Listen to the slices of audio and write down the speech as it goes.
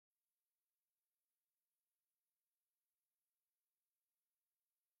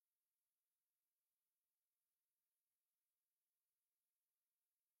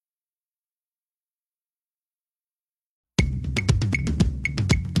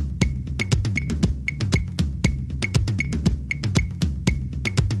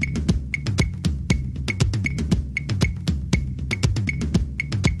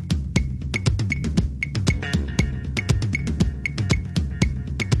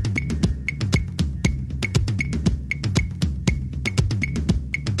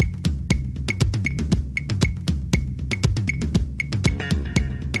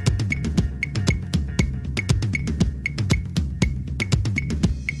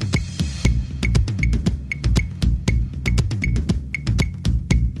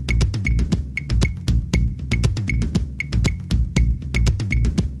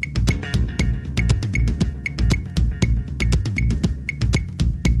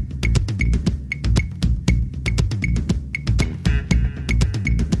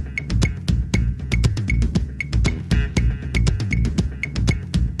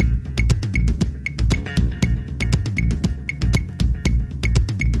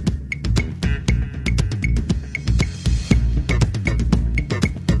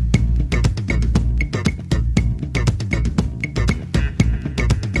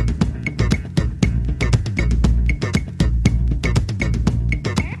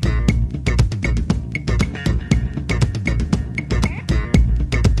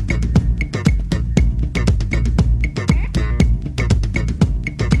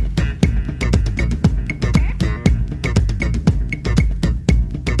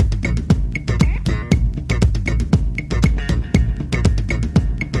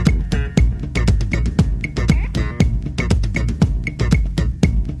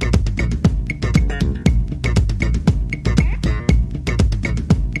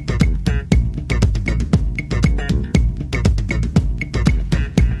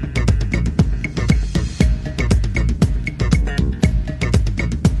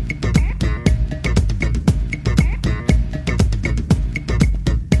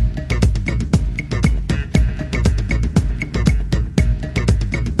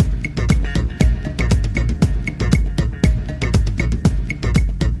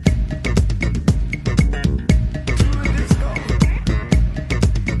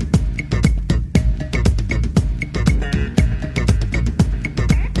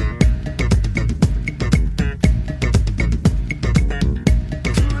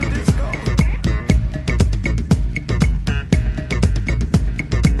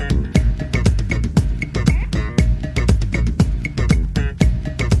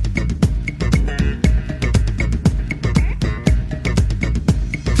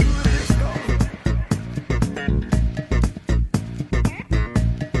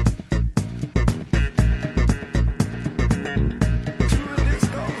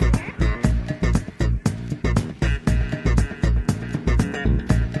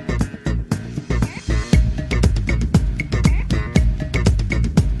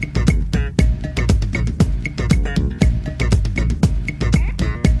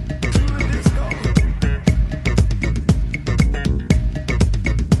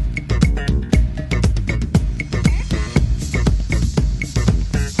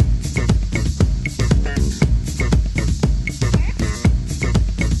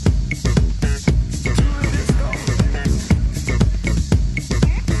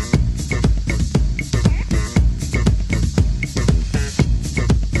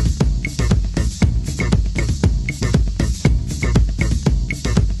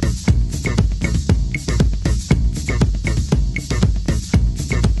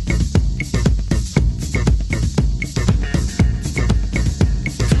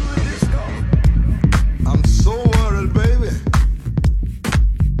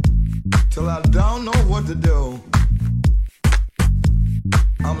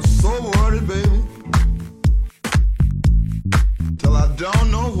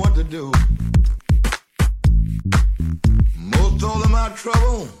don't know what to do. Most all of my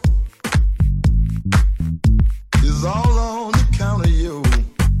trouble is all on account of you.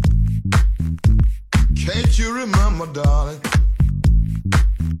 Can't you remember, darling?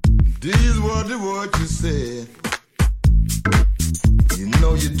 These were the words you said. You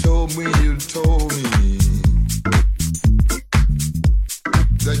know you told me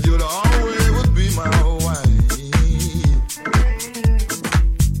that you'd always be my wife.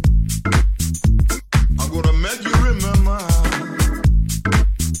 I'm gonna make you remember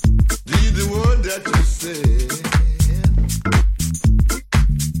these the words that you said.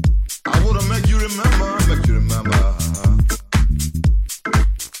 I wanna make you remember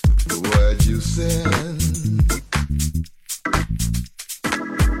the words you said.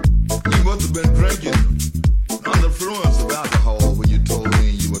 You must have been drinking under the influence of alcohol when you told me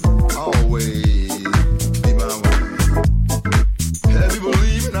you would always be my wife. Have you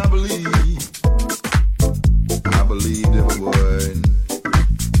believed and I believe? I believed every word.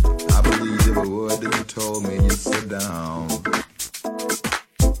 I believed every word that you told me. You sit down.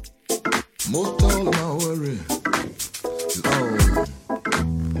 Most all of my worry is on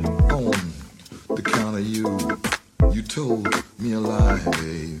the count of you. You told me a lie,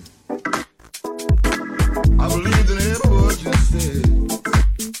 babe. I believed in every word you said.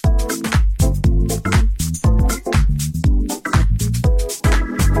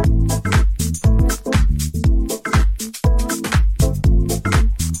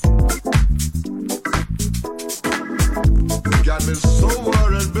 You got me so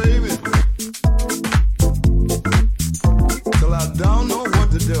worried, baby, till I don't know what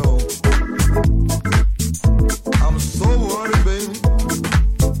to do. I'm so worried, baby,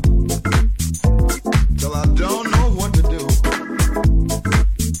 till I don't know what to do.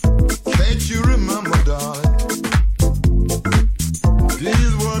 Can't you remember, darling?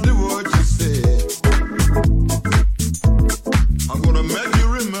 These were the words you said. I'm gonna make you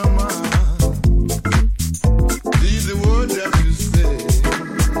remember. These the words that you said.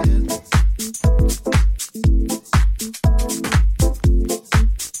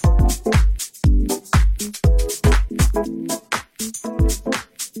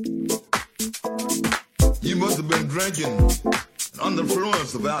 You must have been drinking under the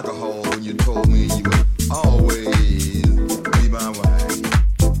influence of alcohol when you told me you would always be my wife.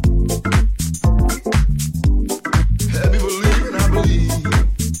 Have you believed and I believe?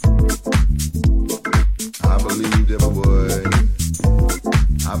 I believed every word.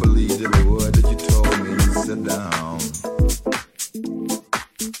 I believed every word that you told me. Sit down.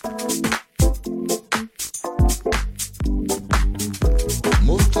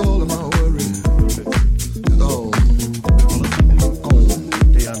 Most all of my worry is all on the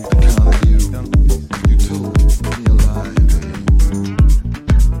count of you. You told me a lie, babe.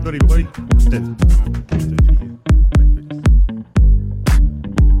 Sorry, boy.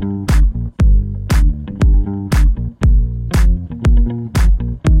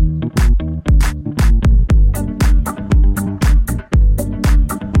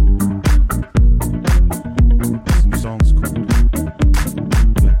 Some songs called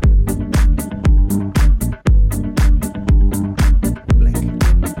Blank.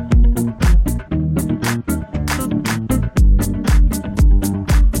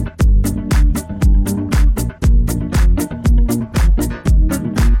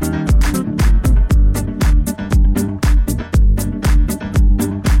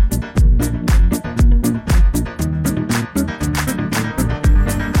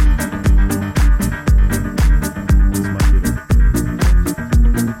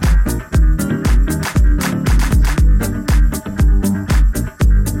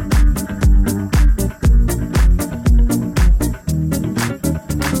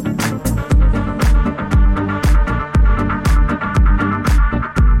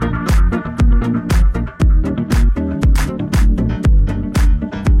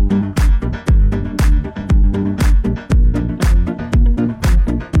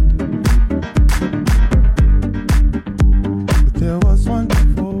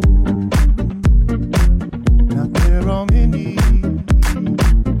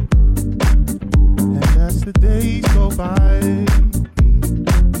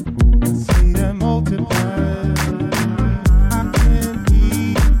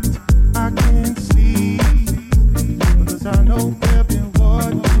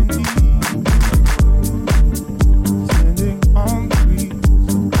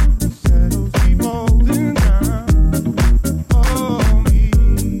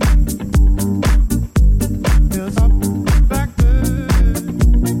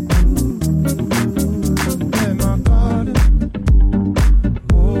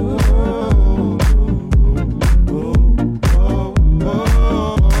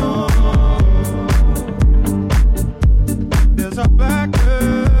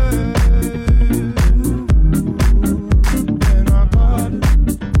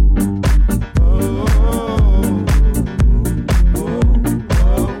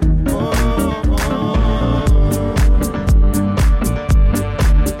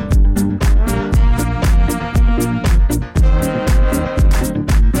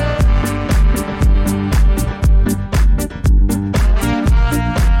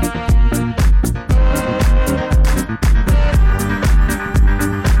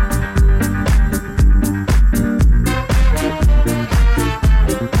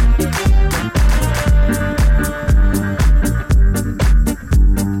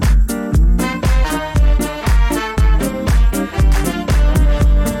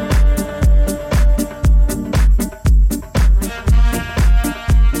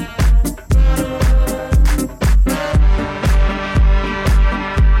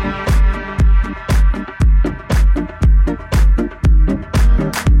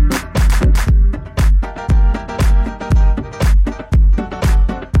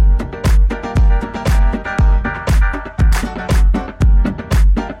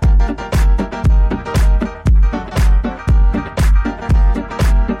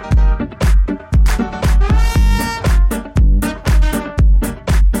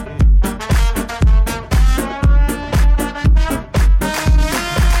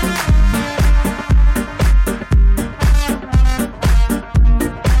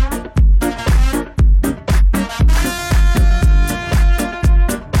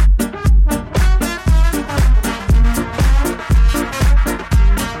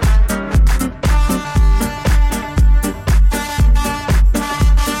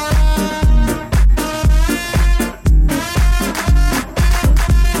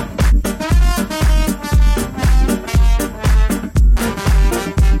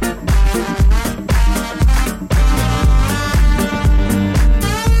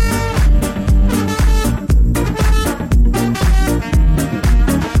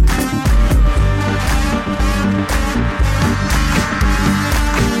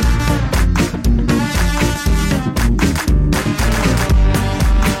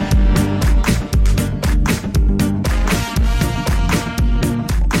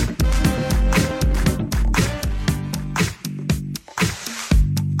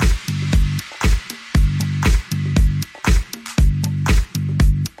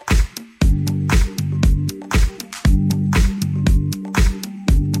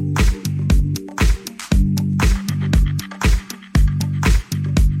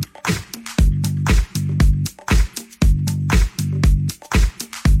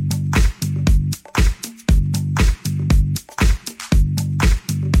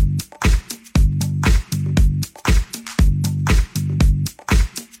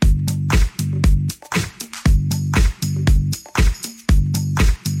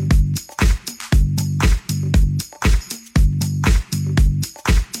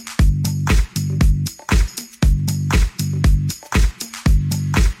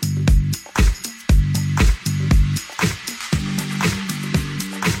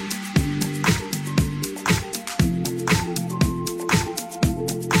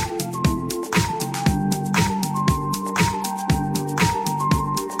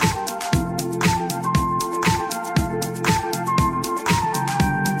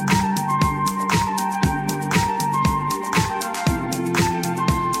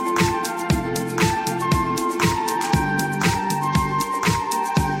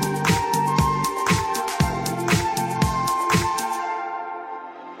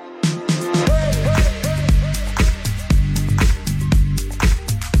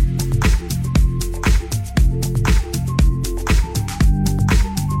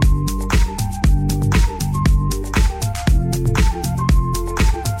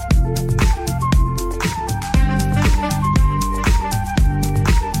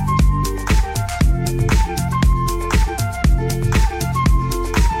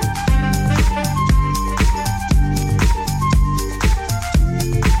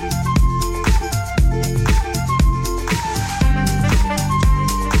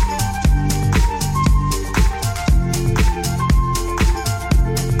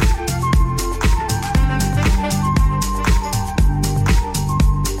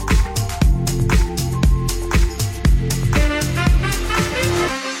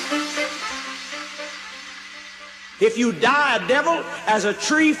 If you die a devil, as a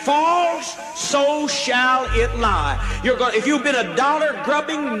tree falls, so shall it lie. If you've been a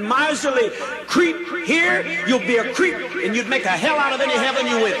dollar-grubbing, miserly creep here, you'll be a creep, and you'd make a hell out of any heaven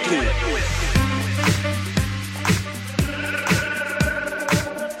you went to.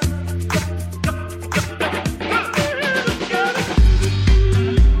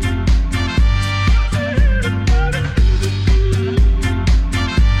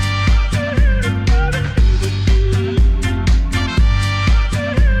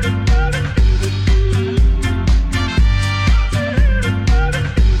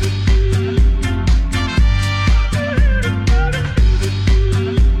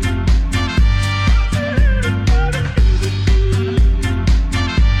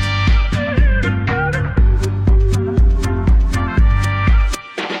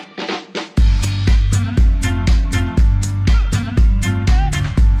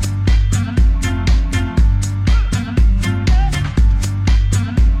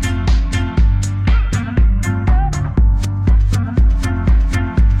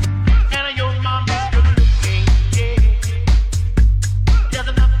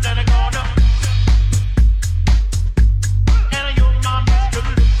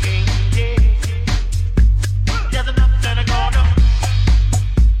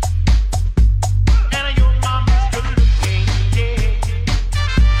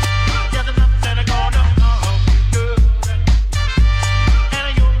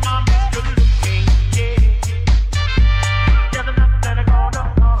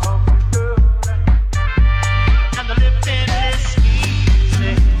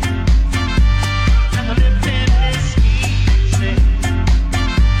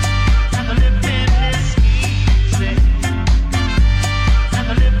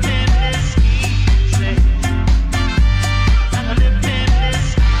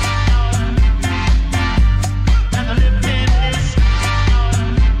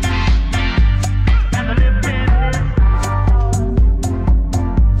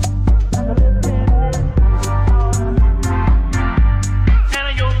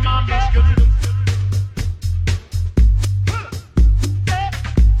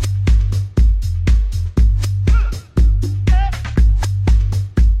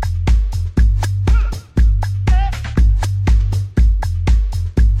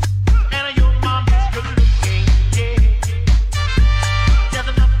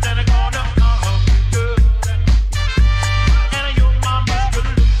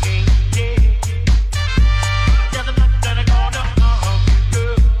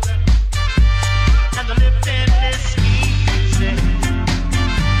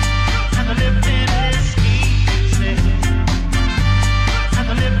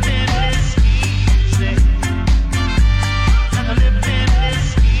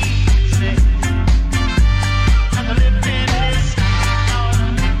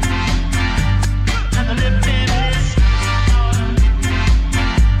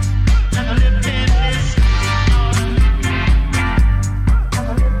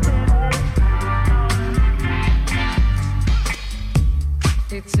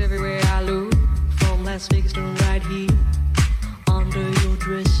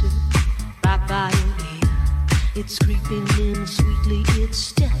 It's creeping in sweetly,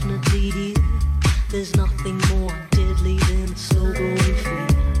 it's definitely here. There's nothing more deadly than slow growing fear.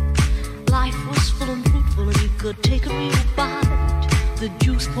 Life was full and fruitful and you could take a real bite. The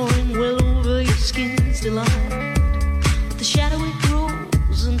juice pouring well over your skin's delight. But the shadow it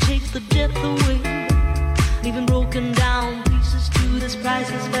grows and takes the depth away, leaving broken down pieces to this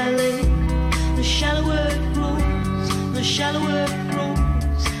priceless ballet. The shallower it grows, the shallower it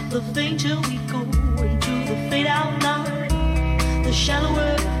grows, the fainter we go into the fade out line. The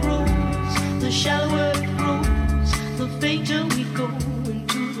shallower it grows, the shallower it grows, the fainter we go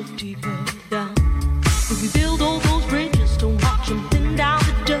into the deeper down. If we build all those bridges, don't watch them thin down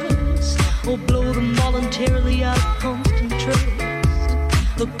to dust, or blow them voluntarily out of constant trust.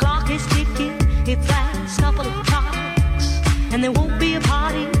 The clock is ticking, its last couple of clocks, and there won't be a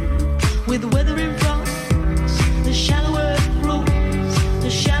party with the weather in front. The shallower it grows, the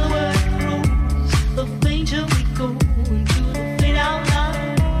shallower it grows, the fainter we go into the fade out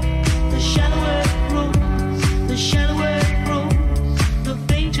line. The shallower it grows, the shallower it grows, the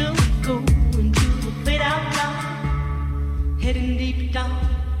fainter we go into the fade out line. Heading deep down,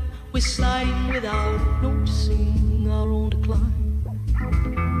 we're sliding without noticing our own decline.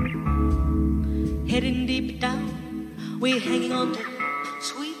 Heading deep down, we're hanging on to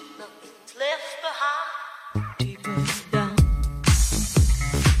sweet nothing's left behind. Deeper down.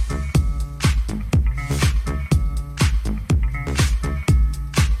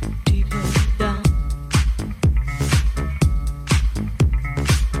 Deeper down.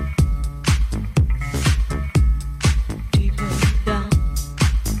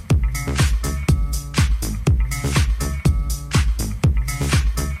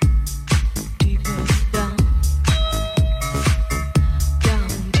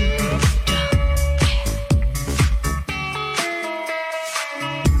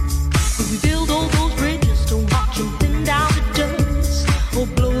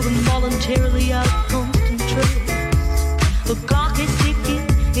 momentarily out of constant trace. The clock is ticking,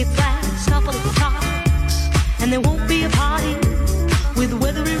 it's last couple of talks, and there won't be a party with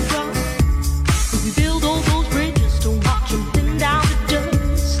weather in front. If we build all those bridges, don't watch them thin down to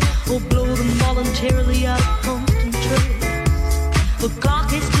dust, or blow them voluntarily out of constant trace. The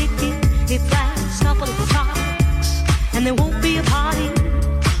clock is ticking, it's last couple of talks, and there won't be a party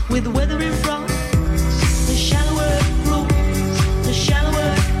with weather in front. The shallower it grows, the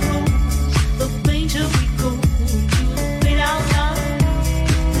shallower it grows, the fainter we go into the fade out line.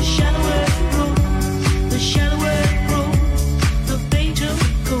 The shallower it grows, the shallower it grows, the fainter we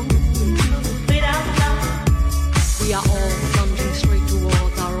go into the fade out line. We are all plunging straight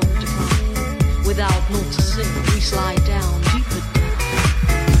towards our own decline. Without noticing, we slide down deeper down.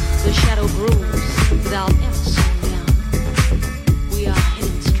 The shadow grows without ever slowing down. We are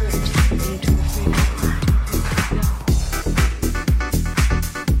heading straight into the fade out.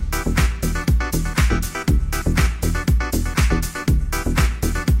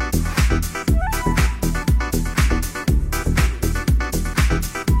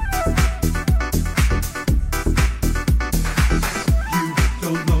 You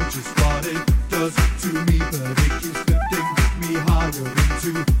don't know just what it does to me, but it keeps lifting me higher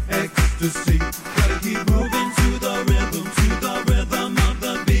into ecstasy. Gotta keep moving to the rhythm of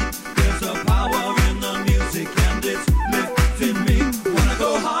the beat. There's a power in the music and it's lifting me. Wanna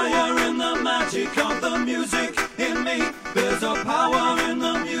go higher in the magic of the music in me. There's a power in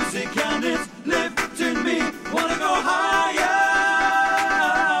the music and it's lifting me. Wanna go higher.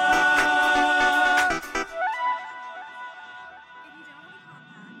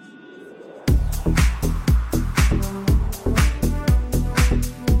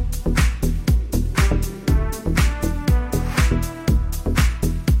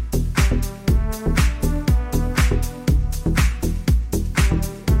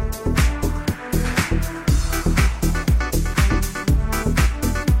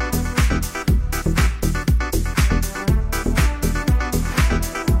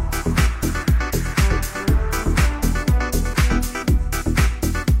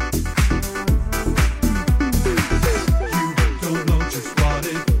 Don't know just what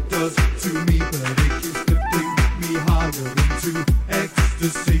it does to me, but it keeps lifting me higher into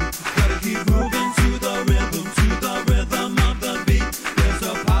ecstasy. Gotta keep moving to the rhythm of the beat. There's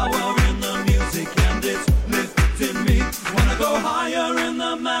a power in the music and it's lifting me. Wanna go higher in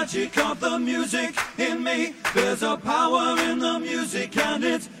the magic of the music in me. There's a power in the music and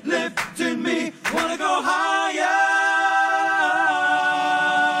it's lifting me. Wanna go higher.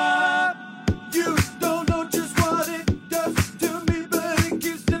 You don't know just what it does to me, but it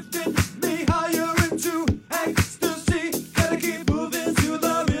keeps lifting me higher into ecstasy. Gotta keep moving to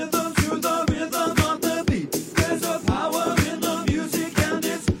the rhythm of the beat. There's a power in the music and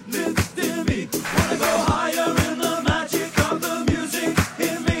it's lifting me. Wanna go higher in the magic of the music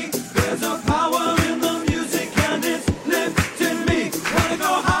in me. There's a power in the music and it's lifting me. Wanna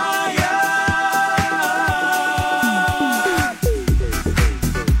go higher.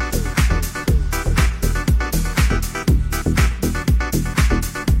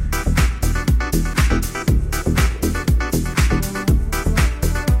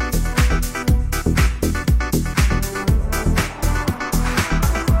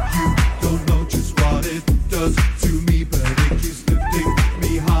 You don't know just what it does to me, but it keeps lifting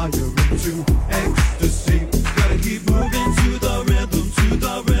me higher into ecstasy. Gotta keep moving to the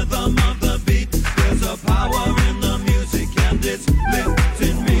rhythm of the beat. There's a power in the music and it's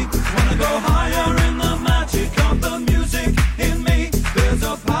lifting me. Wanna go higher in the magic of the music in me. There's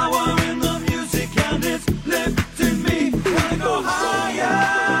a power in the music and it's lifting me. Wanna go higher.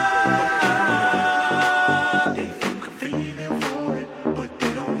 They think I'm feeling for it, but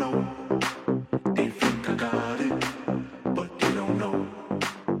they don't know. They think I got it, but they don't know.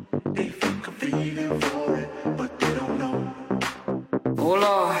 They think I'm feeling for it, but they don't know. Oh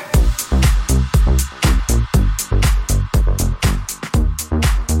Lord.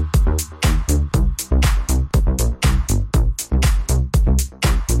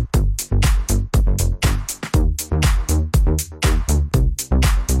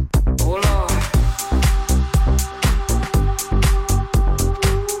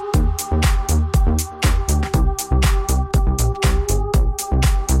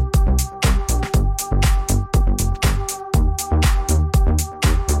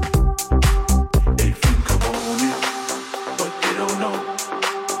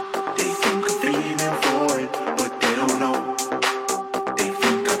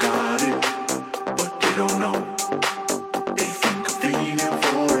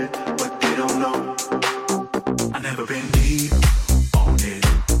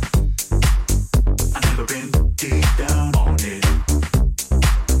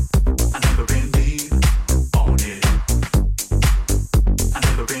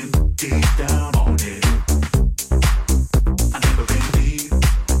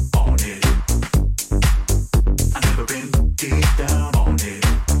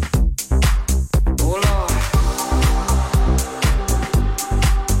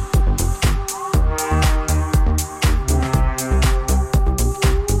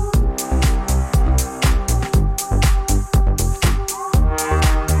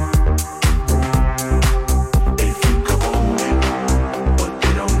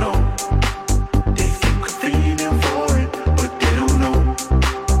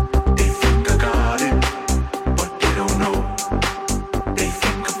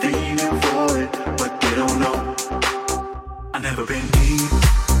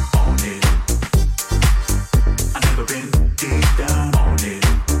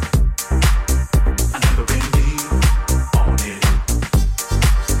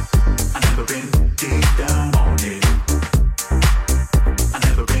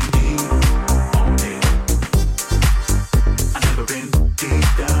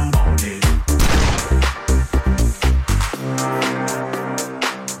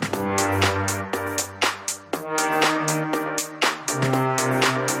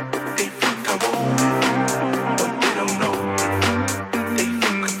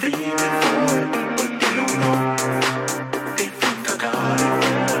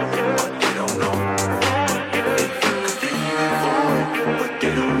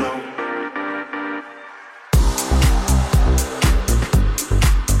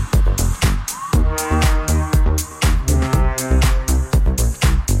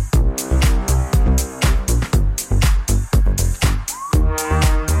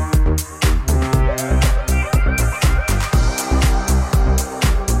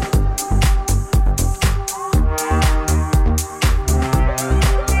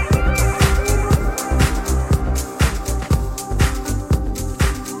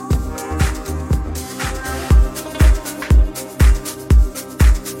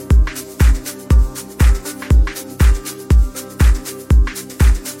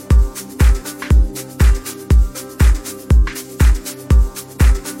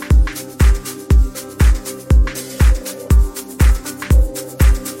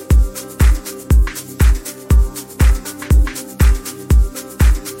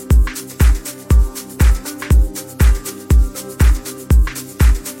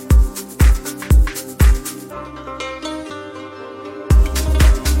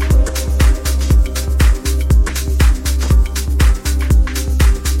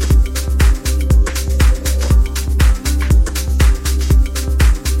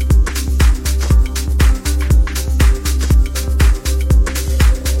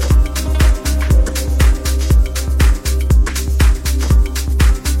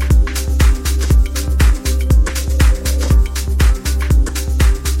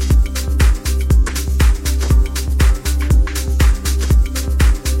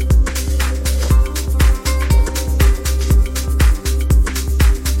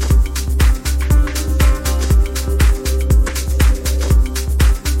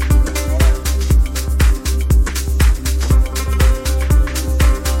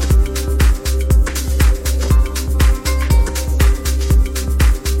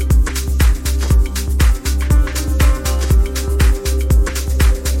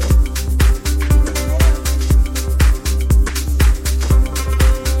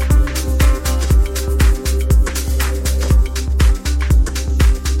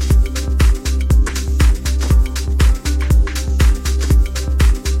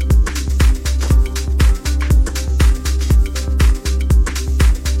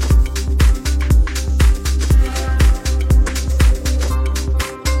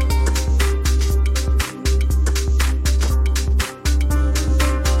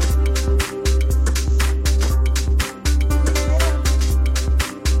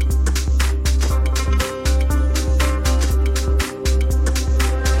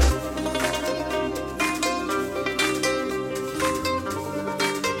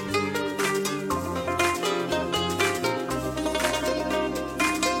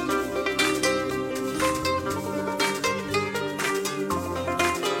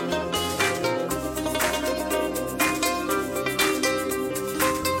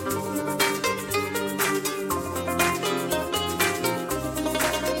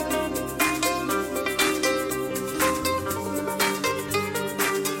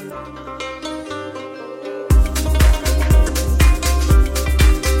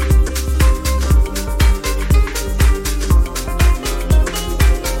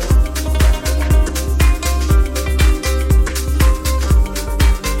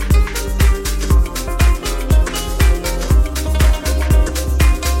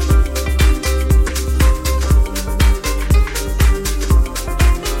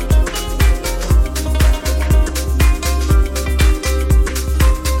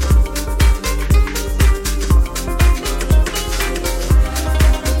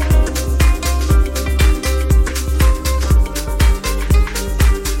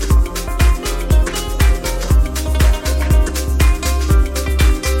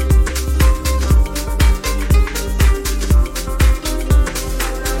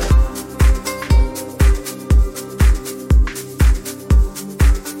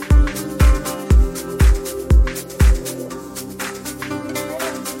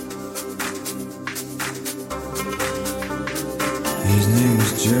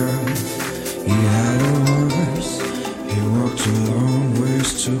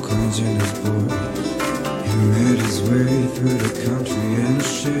 so cleansing his boy. He made his way through the country in the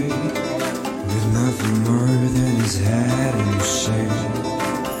shade, with nothing more than his hat and his shade.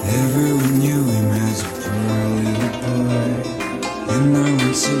 Everyone knew him as a poor little boy, and no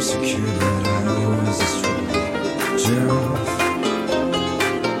one seemed secure that I was his Jeff.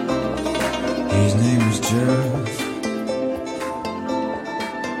 His name was Jeff.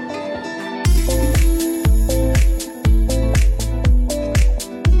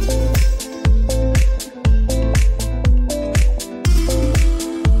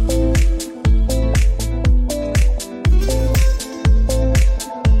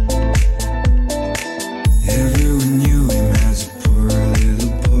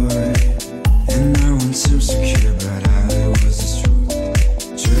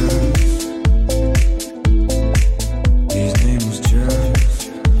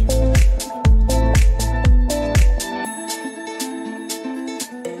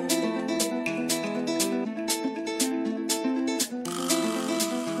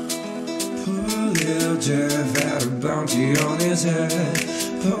 Jeff had a bounty on his head.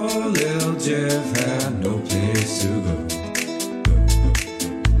 Poor little Jeff had no place to go.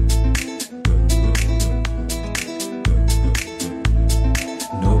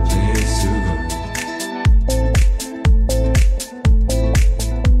 No place to go.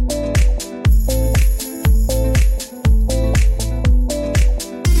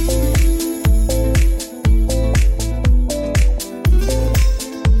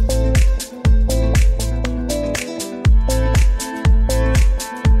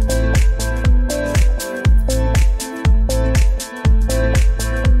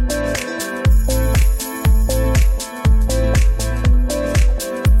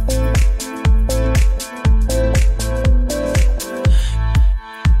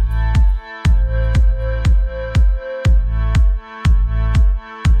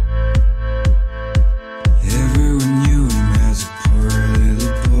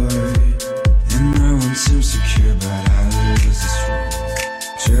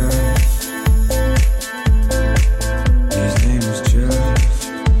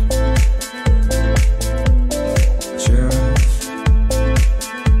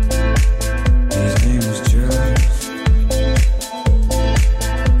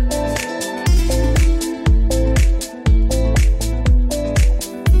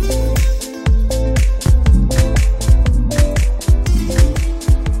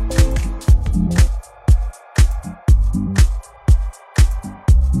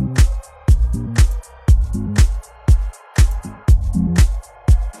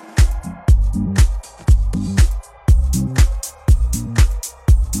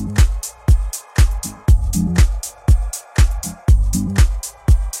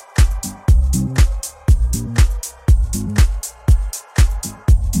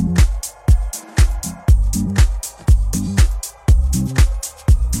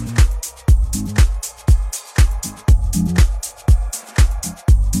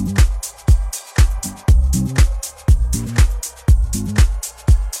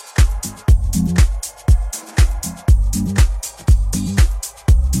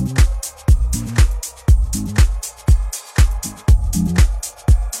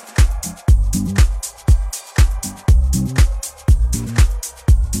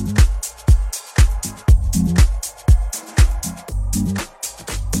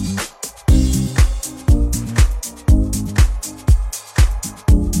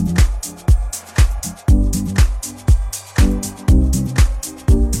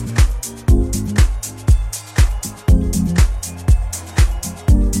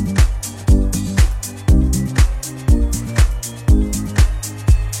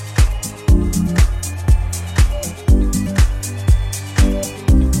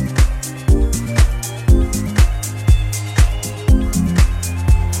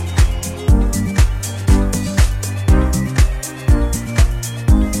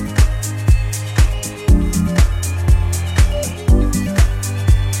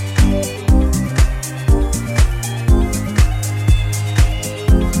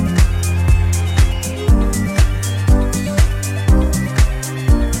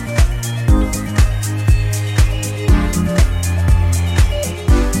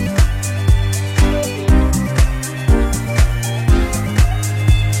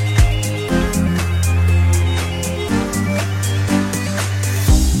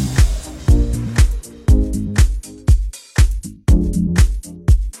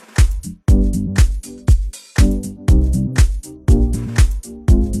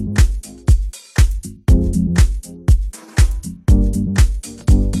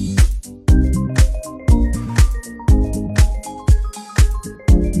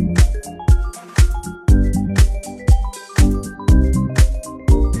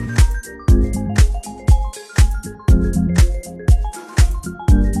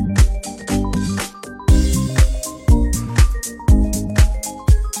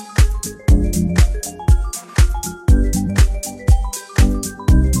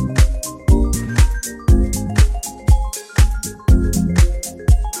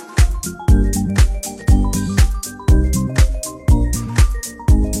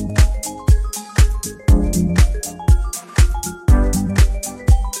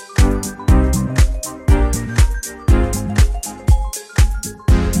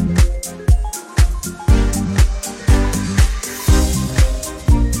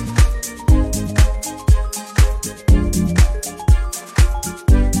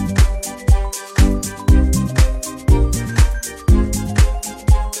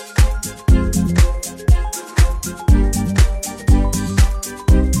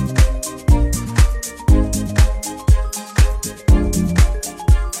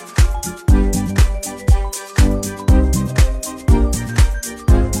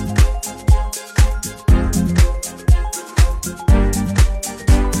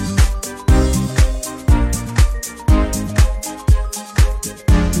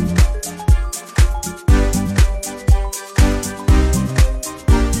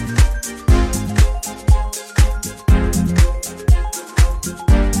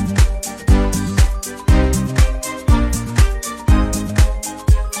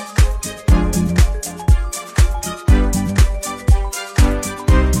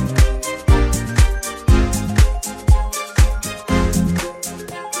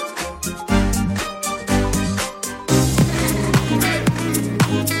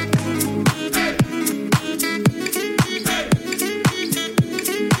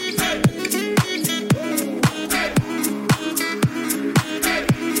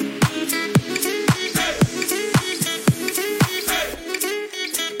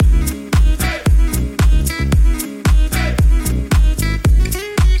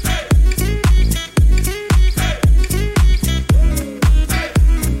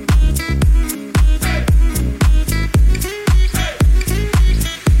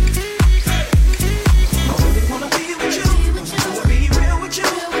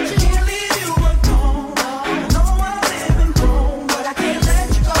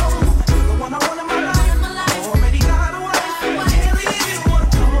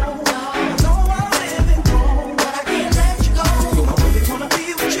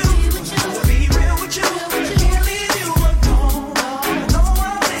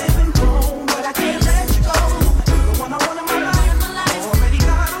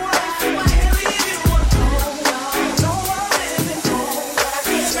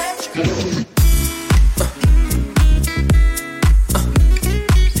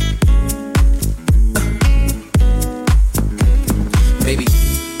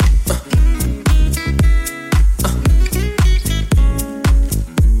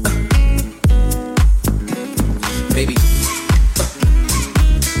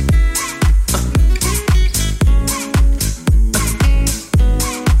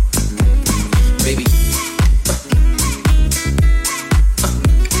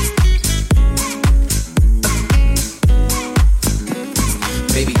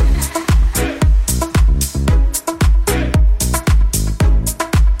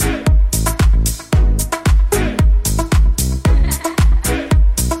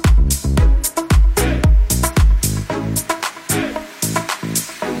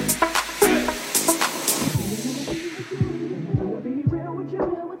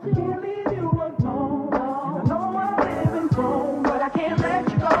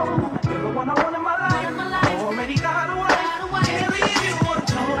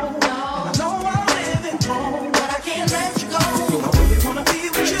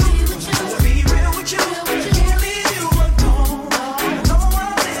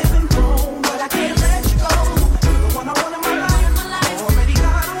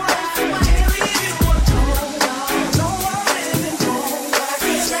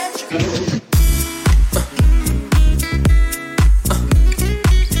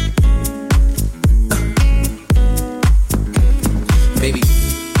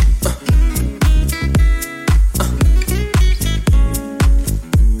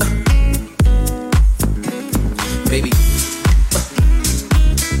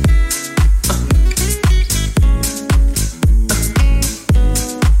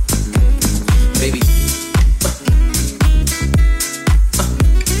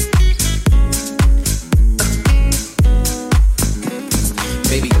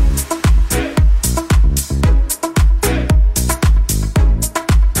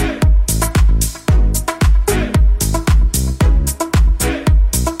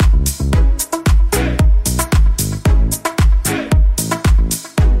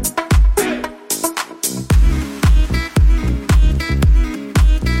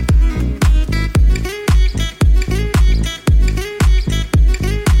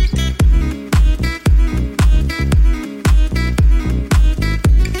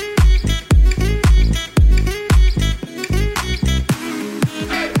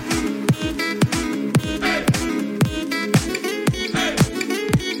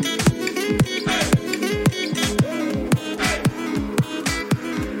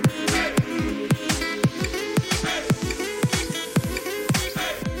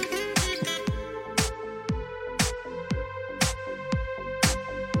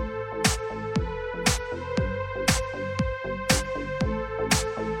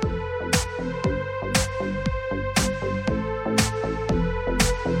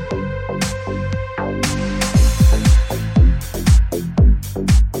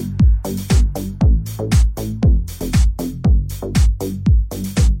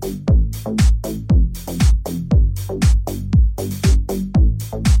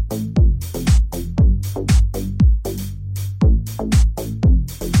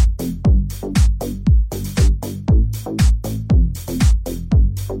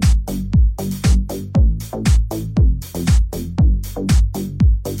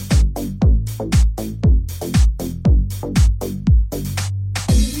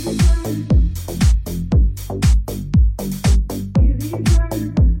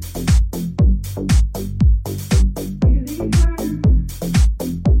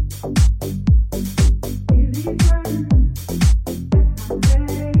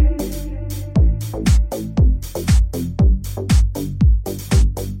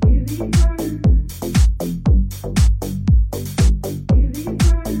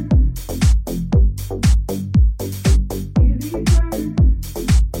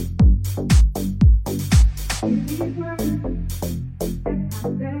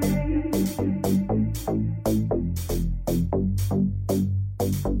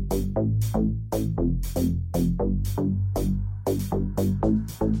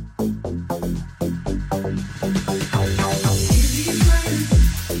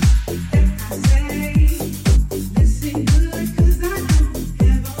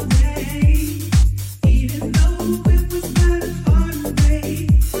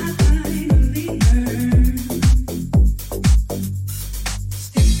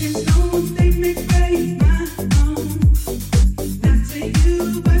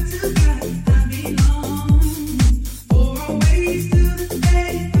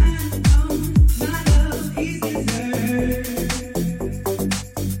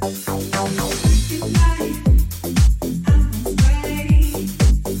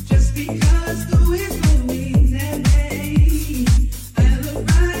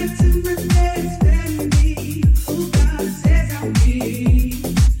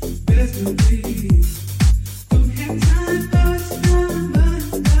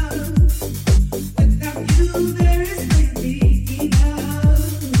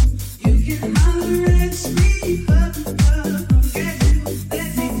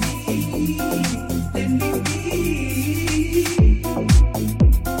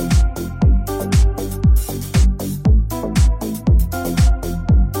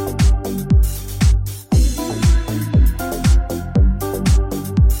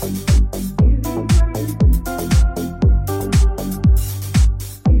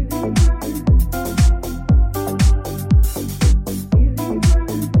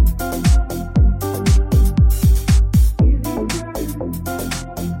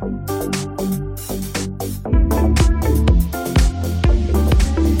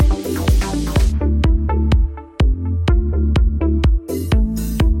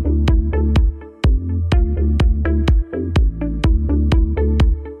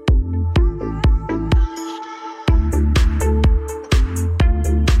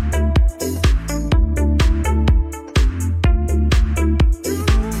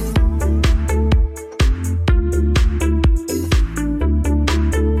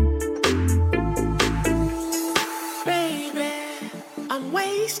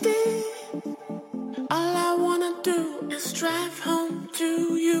 wasted. All I wanna do is drive home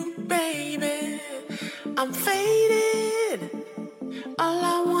to you, baby. I'm faded. All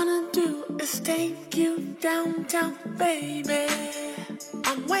I wanna do is take you downtown, baby.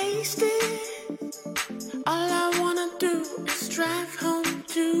 I'm wasted. All I wanna do is drive home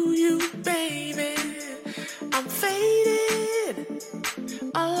to you, baby. I'm faded.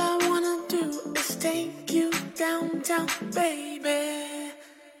 All I wanna do is take you downtown, baby.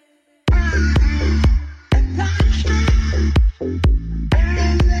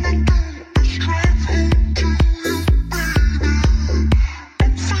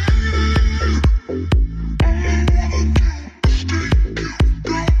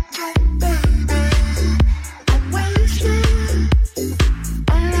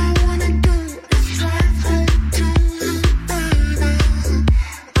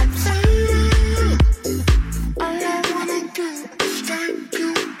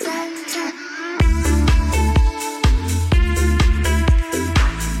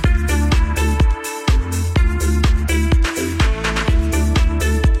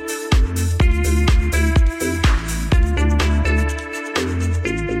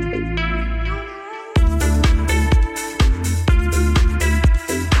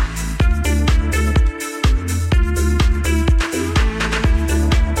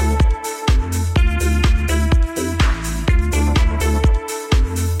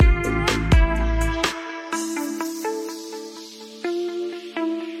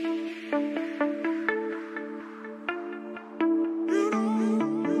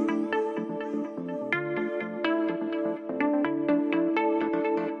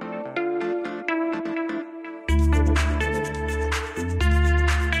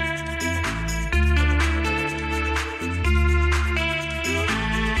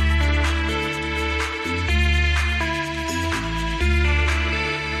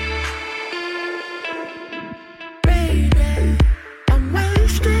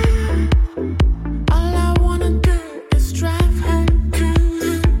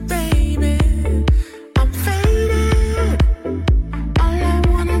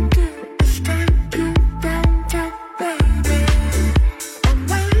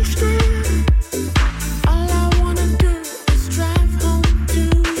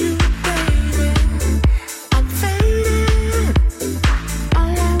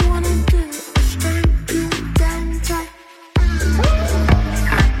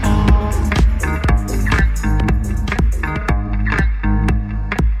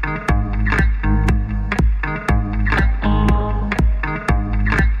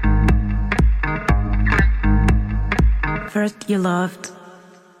 First you loved,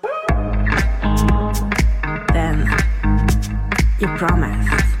 then you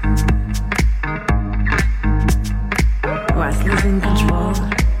promised. Was losing control,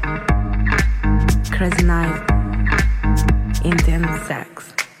 crazy night, intense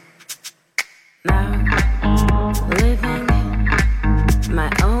sex. Now living my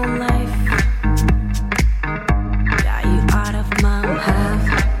own life. Got you out of my path.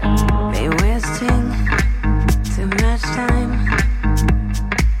 Been wasting too much time.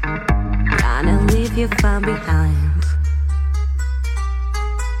 Gonna leave you far behind.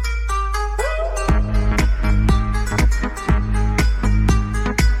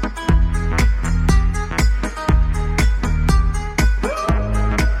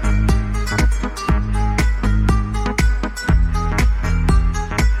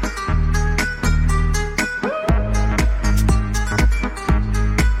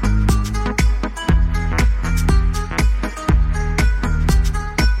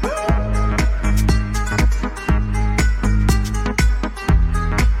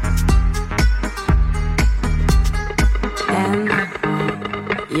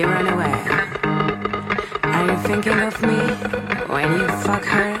 You run away. Are you thinking of me when you fuck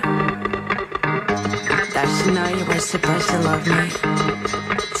her? Does she know you were supposed to love me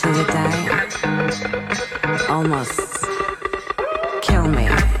till you die? Almost kill me.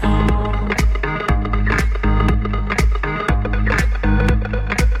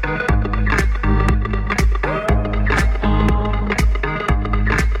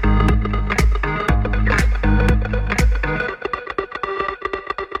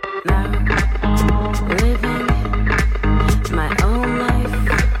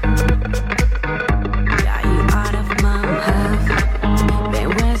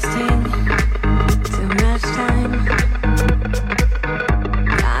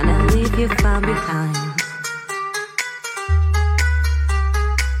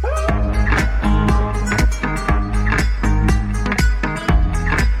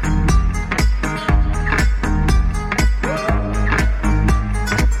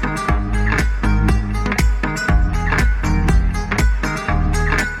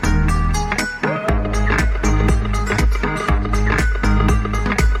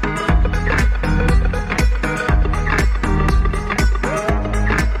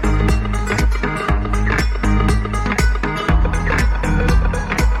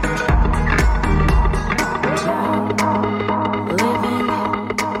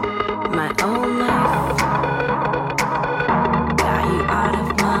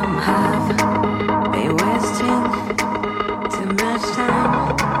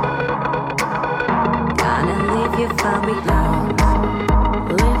 found me now,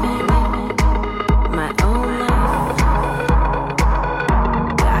 living my own life.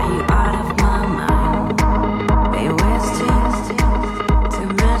 Got you out of my mind, been wasting too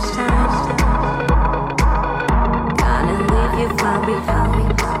much time. Gonna leave you, found me now.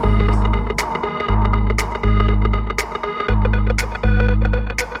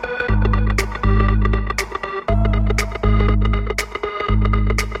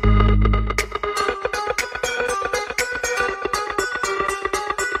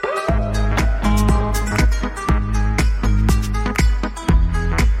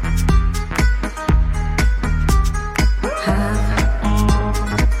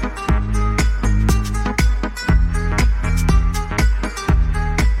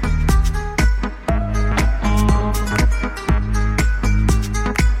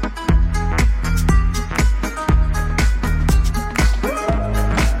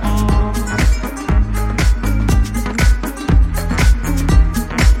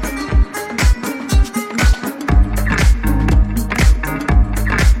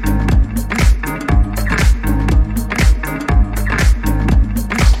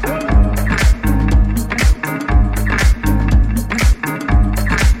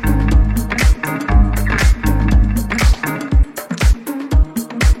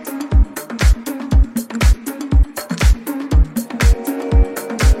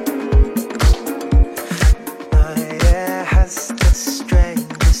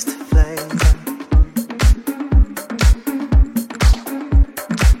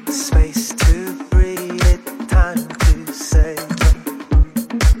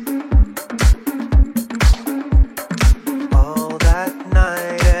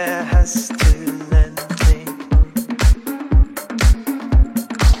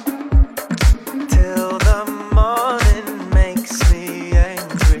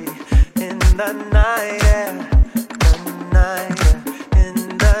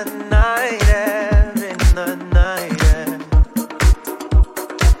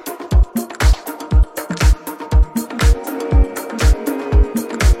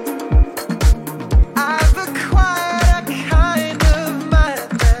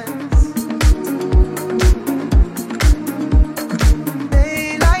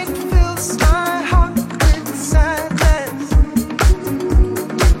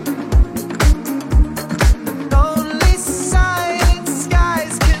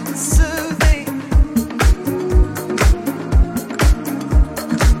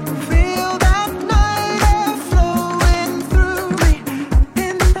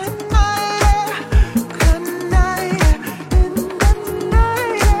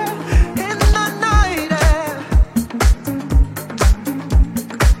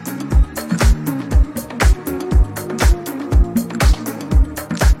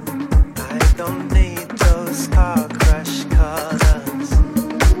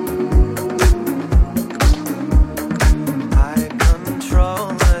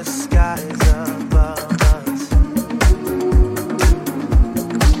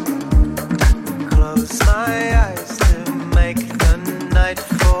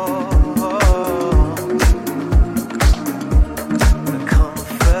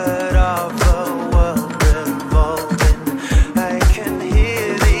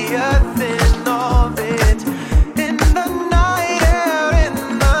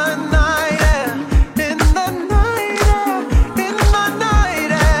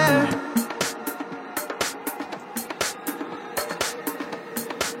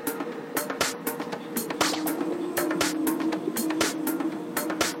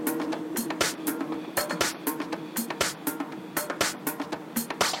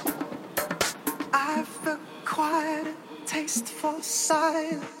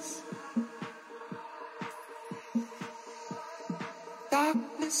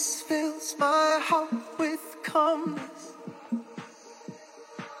 Darkness fills my heart with calmness,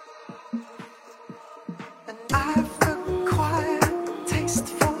 and I've acquired a taste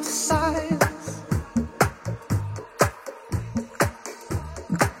for silence.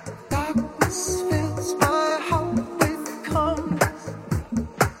 Darkness fills my heart with calmness,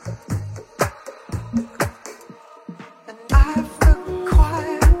 and I've acquired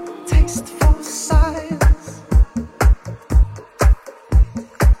a taste for silence.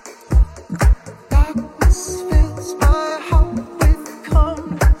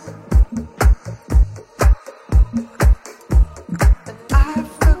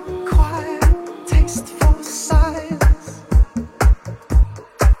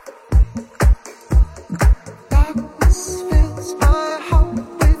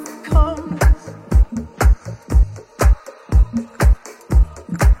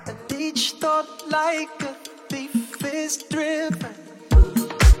 Like a thief is driven.